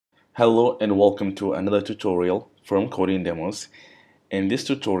Hello and welcome to another tutorial from CodingDemos. In this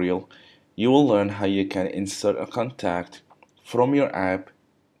tutorial, you will learn how you can insert a contact from your app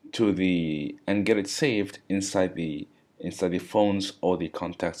to the and get it saved inside the phones or the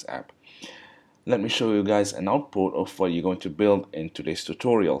contacts app. Let me show you guys an output of what you're going to build in today's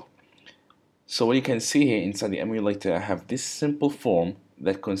tutorial. So what you can see here inside the emulator, I have this simple form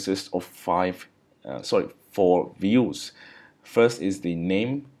that consists of four views. First is the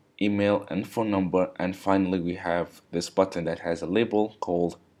name, email and phone number, and finally we have this button that has a label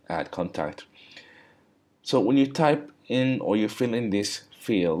called add contact. So when you type in or you fill in these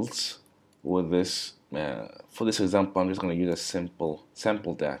fields with this, for this example I'm just going to use a simple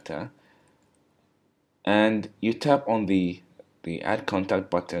sample data, and you tap on the add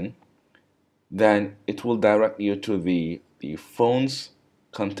contact button, then it will direct you to the phones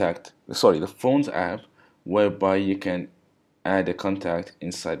app, whereby you can add a contact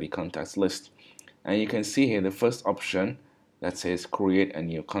inside the contacts list. And you can see here the first option that says create a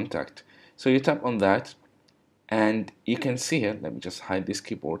new contact. So you tap on that and you can see here, let me just hide this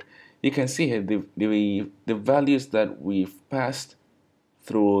keyboard, you can see here the values that we've passed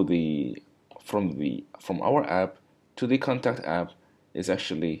through from our app to the contact app is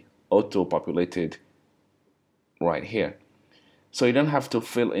actually auto-populated right here. So you don't have to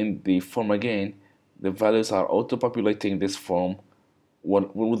fill in the form again. The values are auto-populating this form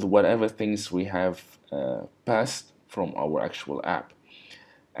with whatever things we have passed from our actual app.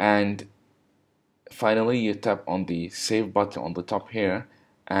 And finally you tap on the save button on the top here,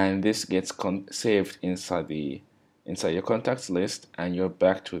 and this gets saved inside your contacts list, and you're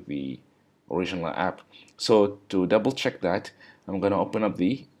back to the original app. So to double check that, I'm going to open up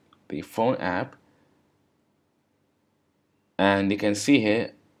the phone app, and you can see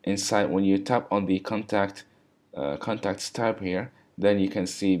here inside, when you tap on the contacts tab here, then you can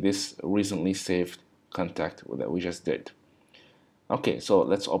see this recently saved contact that we just did. Okay, so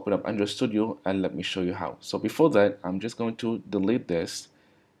let's open up Android Studio and let me show you how. So before that, I'm just going to delete this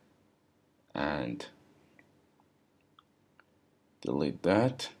and delete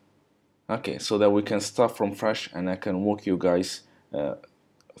that. Okay, so that we can start from fresh and I can walk you guys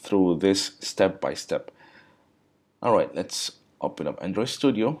through this step by step. Alright, let's open up Android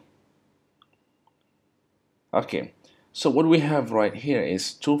Studio. Okay, so what we have right here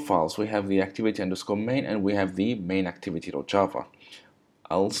is two files. We have the activity_main and we have the MainActivity.java.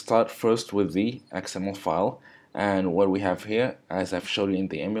 I'll start first with the XML file, and what we have here, as I've showed you in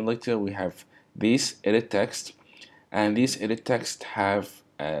the emulator, we have these edit text, and these edit text have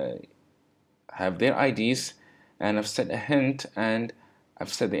their IDs, and I've set a hint and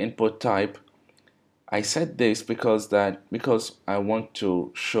I've set the input type. I set this because I want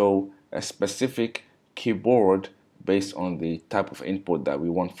to show a specific keyboard based on the type of input that we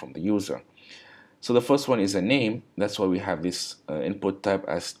want from the user. So the first one is a name. That's why we have this input type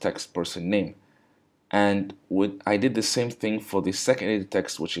as text person name. And I did the same thing for the second edit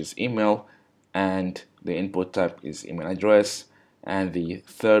text, which is email, and the input type is email address. And the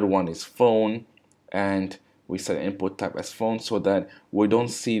third one is phone, and we set an input type as phone so that we don't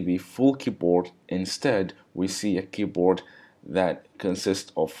see the full keyboard. Instead, we see a keyboard that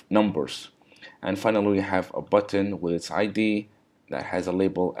consists of numbers. And finally, we have a button with its ID that has a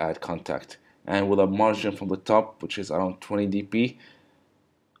label add contact, and with a margin from the top, which is around 20 dp.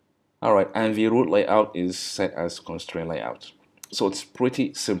 Alright, and the root layout is set as constraint layout. So it's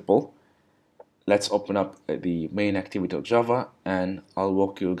pretty simple. Let's open up the MainActivity.java and I'll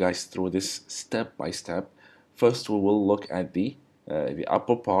walk you guys through this step by step. First, we will look at the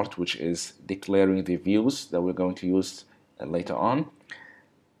upper part, which is declaring the views that we're going to use later on.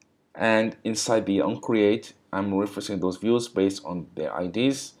 And inside the onCreate, I'm referencing those views based on their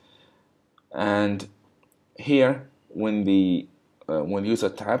IDs. And here, when the user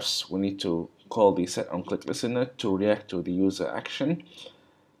taps, we need to call the setOnClickListener to react to the user action.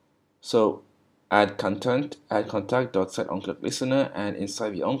 So add contact.setOnClickListener, and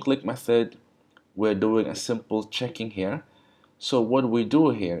inside the onClick method, we're doing a simple checking here. So what we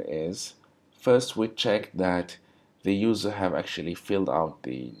do here is, first we check that the user have actually filled out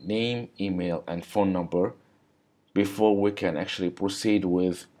the name, email and phone number before we can actually proceed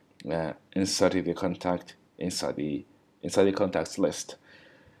with inserting the contact inside the contacts list.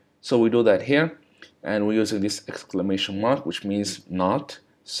 So we do that here, and we're using this exclamation mark, which means not.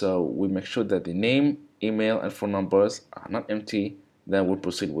 So we make sure that the name, email and phone numbers are not empty. Then we'll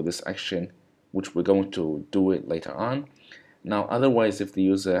proceed with this action, which we're going to do it later on. Now otherwise, if the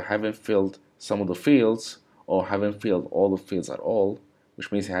user haven't filled some of the fields or haven't filled all the fields at all,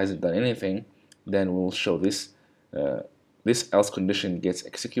 which means he hasn't done anything, then we'll show this this else condition gets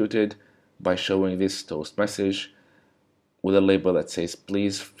executed by showing this toast message with a label that says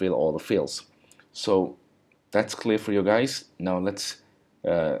please fill all the fields. So that's clear for you guys. Now let's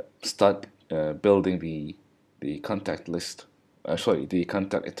start building the contact list. The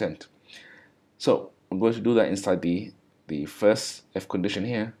contact intent. So I'm going to do that inside the first if condition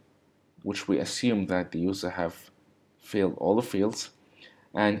here, which we assume that the user have filled all the fields.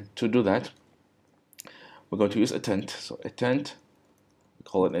 And to do that, we're going to use intent. So intent, we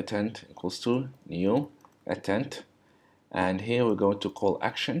call it intent equals to new intent, and here we're going to call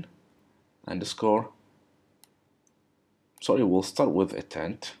action underscore. Sorry, we'll start with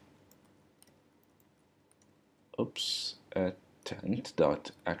intent. Oops, intent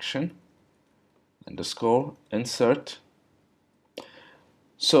dot action underscore insert.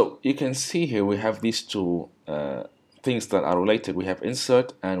 So you can see here we have these two things that are related. We have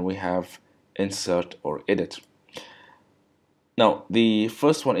insert and we have insert or edit. Now the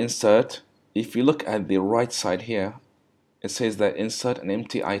first one, insert, if you look at the right side here, it says that insert an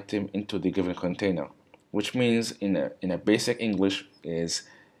empty item into the given container, which means in a basic English is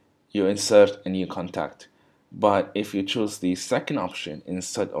you insert a new contact. But if you choose the second option,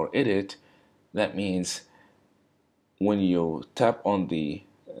 insert or edit, that means when you tap on the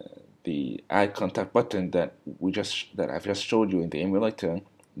add contact button that I've just showed you in the emulator,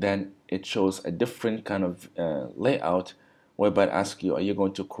 then it shows a different kind of layout, whereby it asks you, are you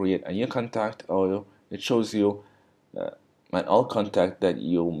going to create a new contact, or it shows you an old contact that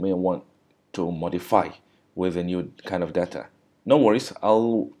you may want to modify with a new kind of data. No worries,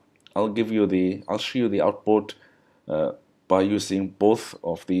 I'll show you the output by using both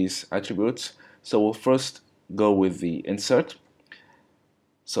of these attributes. So we'll first go with the insert.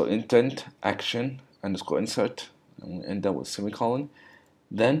 So intent action underscore insert, and we'll end up with semicolon.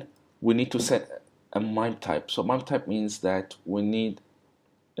 Then we need to set a MIME type. So MIME type means that we need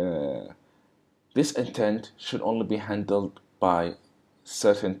this intent should only be handled by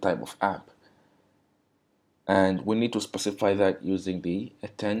certain type of app, and we need to specify that using the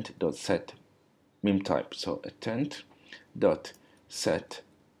intent.setMemeType. So intent.set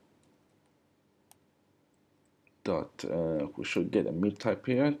we should get a meme type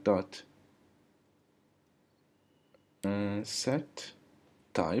here, dot set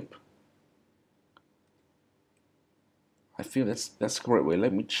type. I think that's the correct way.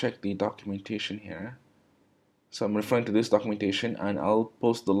 Let me check the documentation here. So I'm referring to this documentation, and I'll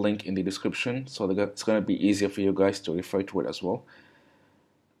post the link in the description so that it's going to be easier for you guys to refer to it as well.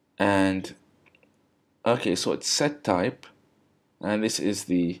 And okay, so it's set type, and this is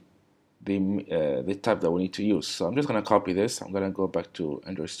the type that we need to use. So I'm just going to copy this. I'm going to go back to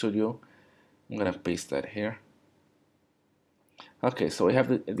Android Studio. I'm going to paste that here. Okay, so we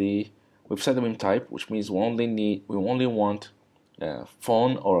have we've set the meme type, which means we only want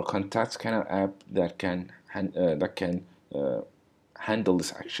phone or contacts kind of app that can handle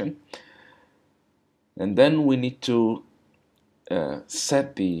this action. And then we need to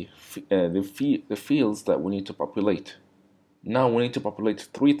set the fields that we need to populate. Now we need to populate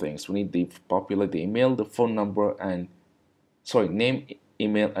three things. We need to populate the email, the phone number, and name,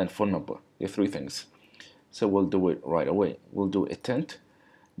 email, and phone number. The three things. So we'll do it right away. We'll do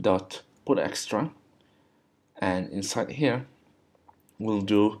intent.putExtra, and inside here we'll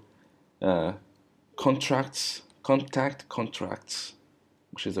do contact contracts,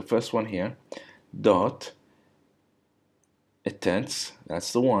 which is the first one here, dot intents,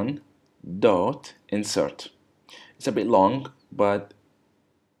 that's the one, dot insert. It's a bit long, but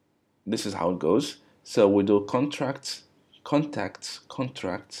this is how it goes. So we do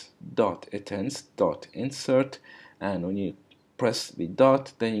ContactsContract.Intents.Insert, and when you press the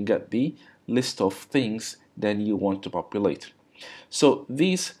dot, then you get the list of things that you want to populate. So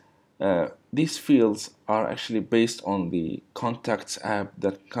these fields are actually based on the Contacts app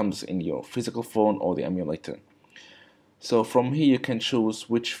that comes in your physical phone or the emulator. So from here you can choose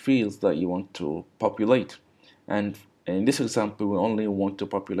which fields that you want to populate. And in this example, we only want to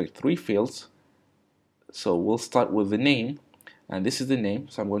populate 3 fields. So we'll start with the name, and this is the name,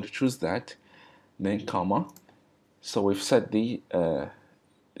 so I'm going to choose that, then comma. So we've set the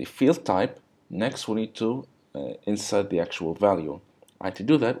field type. Next we need to insert the actual value. And to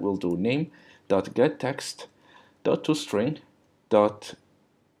do that, we'll do name.getText .toString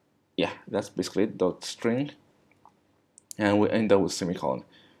that's basically it, .string, and we end up with semicolon.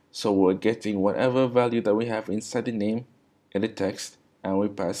 So we're getting whatever value that we have inside the name in the text, and we're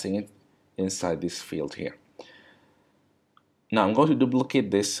passing it inside this field here. Now I'm going to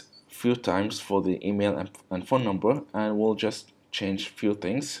duplicate this few times for the email and phone number, and we'll just change few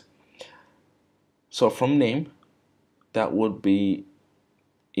things. So from name, that would be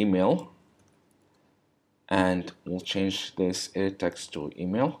email, and we'll change this edit text to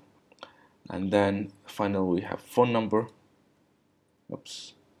email. And then finally we have phone number.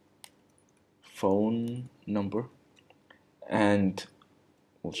 Oops. Phone number, and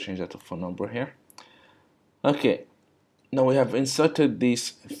we'll change that to phone number here. Okay, now we have inserted these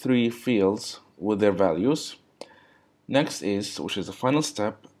three fields with their values. Next is, which is the final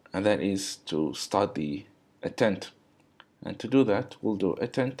step, and that is to start the intent. And to do that, we'll do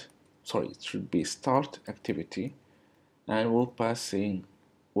intent, sorry, it should be start activity, and we'll pass in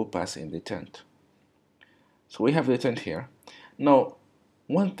the intent. So we have the intent here. Now,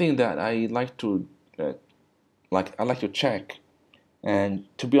 one thing that I like to check, and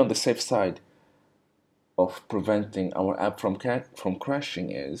to be on the safe side of preventing our app from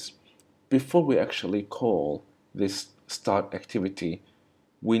crashing, is before we actually call this start activity,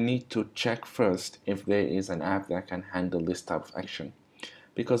 we need to check first if there is an app that can handle this type of action.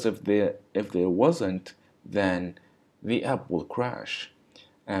 Because if there wasn't, then the app will crash,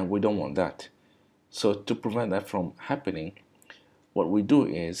 and we don't want that. So to prevent that from happening, what we do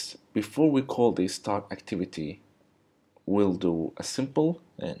is, before we call the start activity, we'll do a simple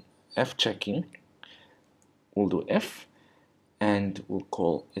F checking. We'll do F, and we'll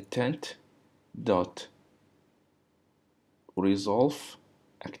call intent.resolve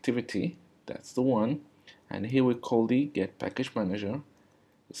activity. That's the one. And here we call the get package manager.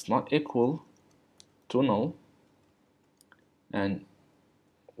 It's not equal to null, and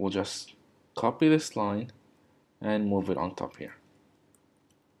we'll just copy this line and move it on top here.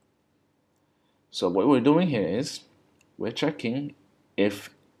 So what we're doing here is we're checking if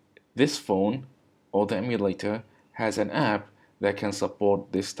this phone or the emulator has an app that can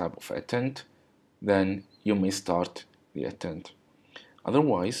support this type of intent, then you may start the intent.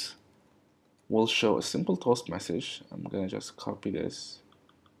 Otherwise, we'll show a simple toast message. I'm gonna just copy this,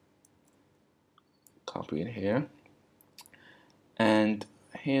 copy it here, and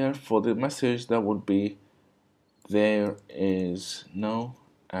here for the message that would be, there is no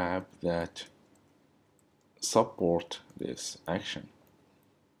app that support this action.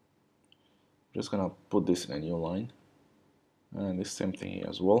 I'm just gonna put this in a new line, and the same thing here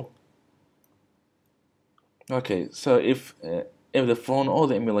as well. Okay, so if the phone or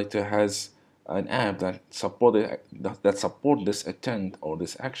the emulator has an app that support this intent or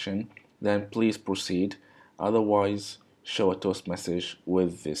this action, then please proceed. Otherwise, show a toast message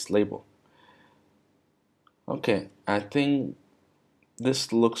with this label. Okay, I think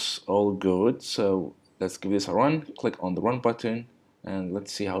this looks all good, so let's give this a run. Click on the run button, and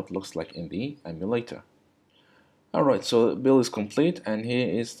let's see how it looks like in the emulator. Alright, so the build is complete, and here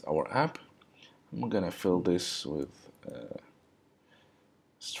is our app. I'm gonna fill this with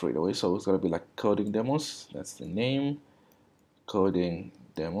straight away, so it's gonna be like CodingDemos. That's the name,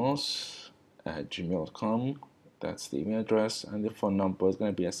 CodingDemos@gmail.com. That's the email address, and the phone number is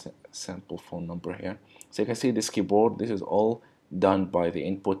gonna be a sample phone number here. So you can see this keyboard. This is all done by the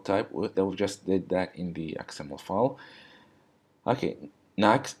input type. That we just did that in the XML file. Okay,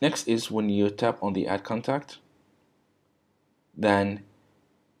 next is when you tap on the add contact, then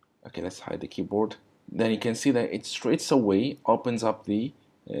okay, let's hide the keyboard. Then you can see that it straight away opens up the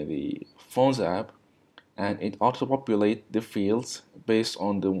phones app, and it auto-populates the fields based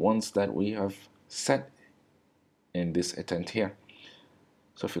on the ones that we have set in this intent here.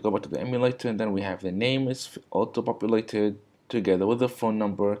 So if you go back to the emulator, and then we have the name is auto-populated together with the phone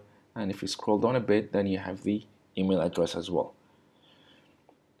number, and if you scroll down a bit, then you have the email address as well.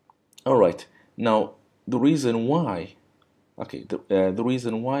 Alright, now the reason why, okay, the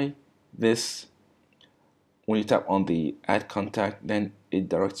reason why this, when you tap on the add contact, then it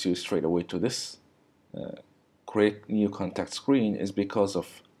directs you straight away to this create new contact screen, is because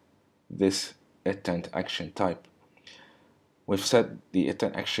of this intent action type. We've set the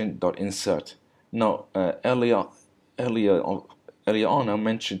intent action.insert. Now earlier on I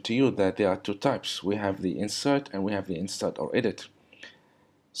mentioned to you that there are two types. We have the insert and we have the insert or edit.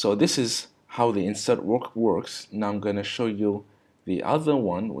 So this is how the insert works. Now I'm going to show you the other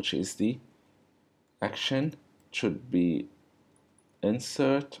one, which is the action should be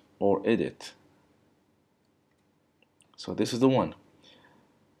insert or edit. So this is the one.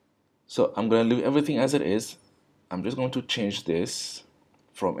 So I'm going to leave everything as it is. I'm just going to change this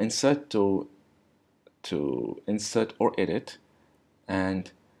from insert to insert or edit,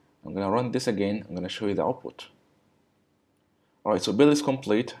 and I'm going to run this again. I'm going to show you the output. Alright, so build is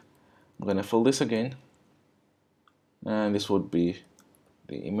complete. I'm going to fill this again, and this would be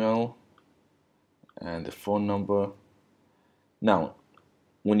the email and the phone number. Now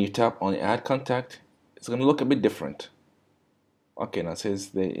when you tap on add contact, it's going to look a bit different. Okay, now it says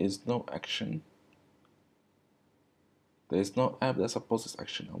there is no action. There is no app that supports this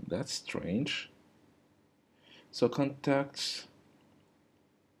action. Oh, that's strange. So contacts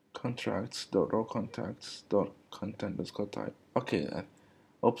contracts.raw contacts.content_type. Okay,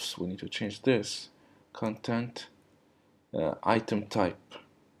 oops, we need to change this. Content item type.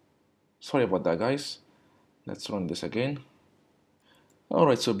 Sorry about that, guys. Let's run this again.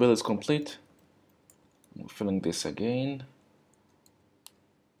 Alright, so build is complete. I'm filling this again.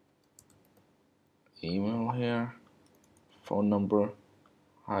 Email here, phone number,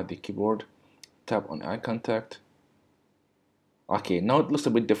 hide the keyboard, tap on add contact. Okay, now it looks a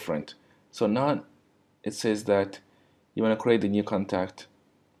bit different. So now it says that you want to create a new contact,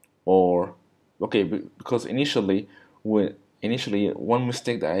 or okay, because initially one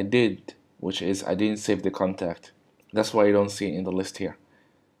mistake that I did, which is I didn't save the contact. That's why you don't see it in the list here.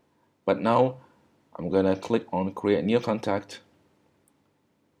 But now I'm gonna click on create new contact,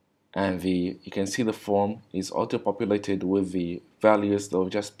 and you can see the form is auto-populated with the values that we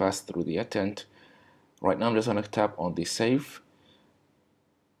just passed through the attempt. Right now I'm just gonna tap on the save.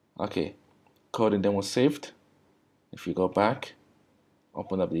 Okay, coding demo saved. If you go back,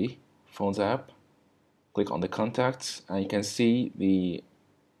 open up the phones app, click on the contacts, and you can see the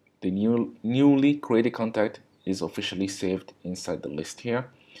newly created contact is officially saved inside the list here.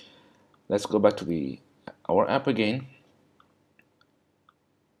 Let's go back to our app again.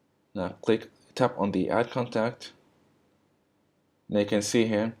 Now tap on the add contact. Now you can see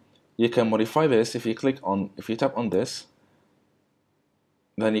here, you can modify this if you tap on this,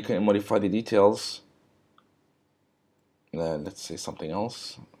 then you can modify the details. Let's say something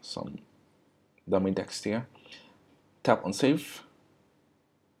else, some dummy text here. Tap on save,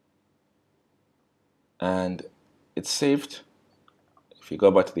 and it's saved. If you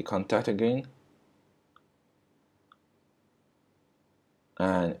go back to the contact again,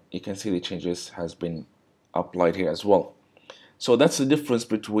 and you can see the changes has been applied here as well. So that's the difference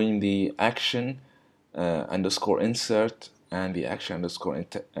between the action underscore insert and the action underscore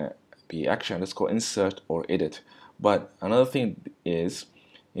insert or edit. But another thing is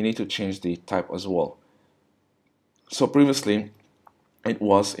you need to change the type as well. So previously it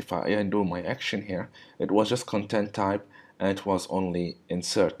was, if I undo my action here, it was just content type and it was only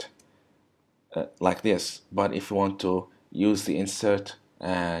insert like this. But if you want to use the insert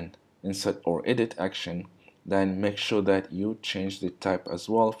or edit action, then make sure that you change the type as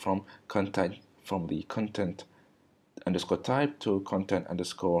well from the content underscore type to content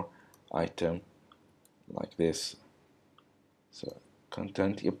underscore item, like this. So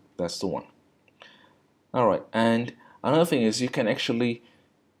content, yep, that's the one. Alright, and another thing is you can actually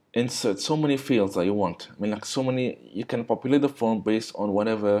insert so many fields that you want. I mean, like you can populate the form based on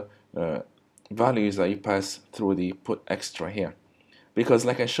whatever values that you pass through the put extra here. Because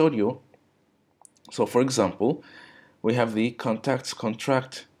like I showed you, so for example, we have the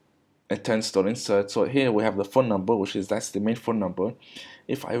ContactsContract.Intents.Insert. So here we have the phone number, that's the main phone number.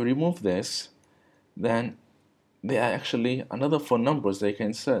 If I remove this, then there are actually another phone numbers that you can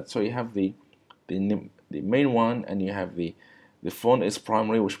insert. So you have the main one, and you have the phone is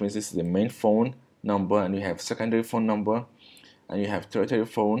primary, which means this is the main phone number, and you have secondary phone number, and you have tertiary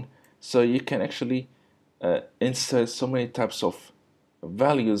phone. So you can actually insert so many types of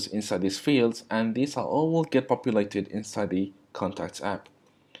values inside these fields, and these are all will get populated inside the Contacts app.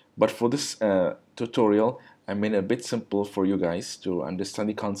 But for this tutorial, I made it a bit simple for you guys to understand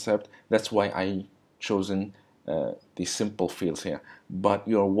the concept. That's why I chosen the simple fields here. But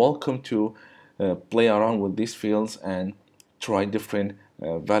you're welcome to play around with these fields and try different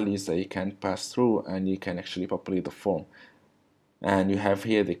values that you can pass through, and you can actually populate the form. And you have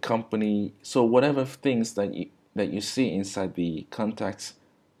here the company. So whatever things that you see inside the contacts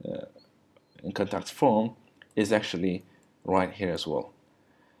in contacts form is actually right here as well.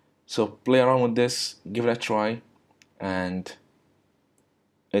 So play around with this, give it a try, and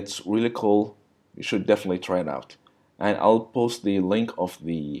it's really cool. You should definitely try it out. And I'll post the link of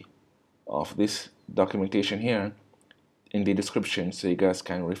this documentation here in the description, so you guys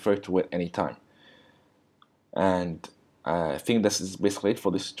can refer to it anytime. And I think this is basically it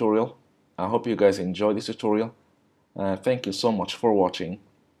for this tutorial. I hope you guys enjoyed this tutorial. Thank you so much for watching,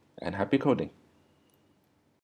 and happy coding.